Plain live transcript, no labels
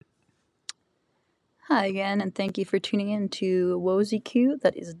Hi again, and thank you for tuning in to WOZQ.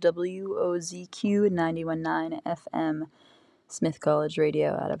 That is WOZQ 91.9 FM, Smith College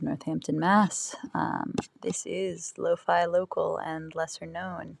Radio out of Northampton, Mass. This is Lo-Fi Local and Lesser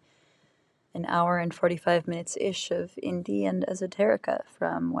Known, an hour and 45 minutes-ish of indie and esoterica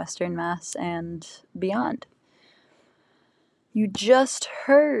from Western Mass and beyond. You just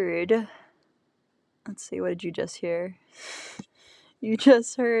heard... Let's see, what did you just hear? You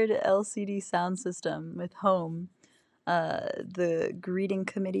just heard LCD Sound System with Home. The Greeting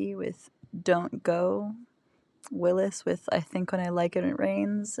Committee with Don't Go, Willis with I Think When I Like It When It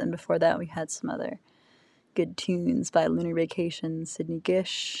Rains, and before that we had some other good tunes by Lunar Vacation, Sidney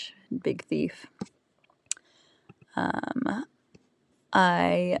Gish, Big Thief.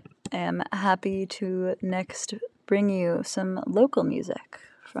 I am happy to next bring you some local music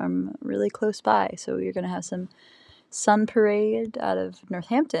from really close by. So you're going to have some Sun Parade out of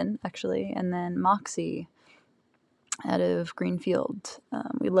Northampton, actually, and then Moxie out of Greenfield.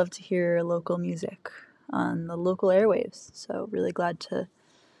 We love to hear local music on the local airwaves, so really glad to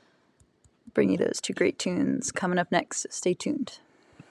bring you those two great tunes coming up next. Stay tuned.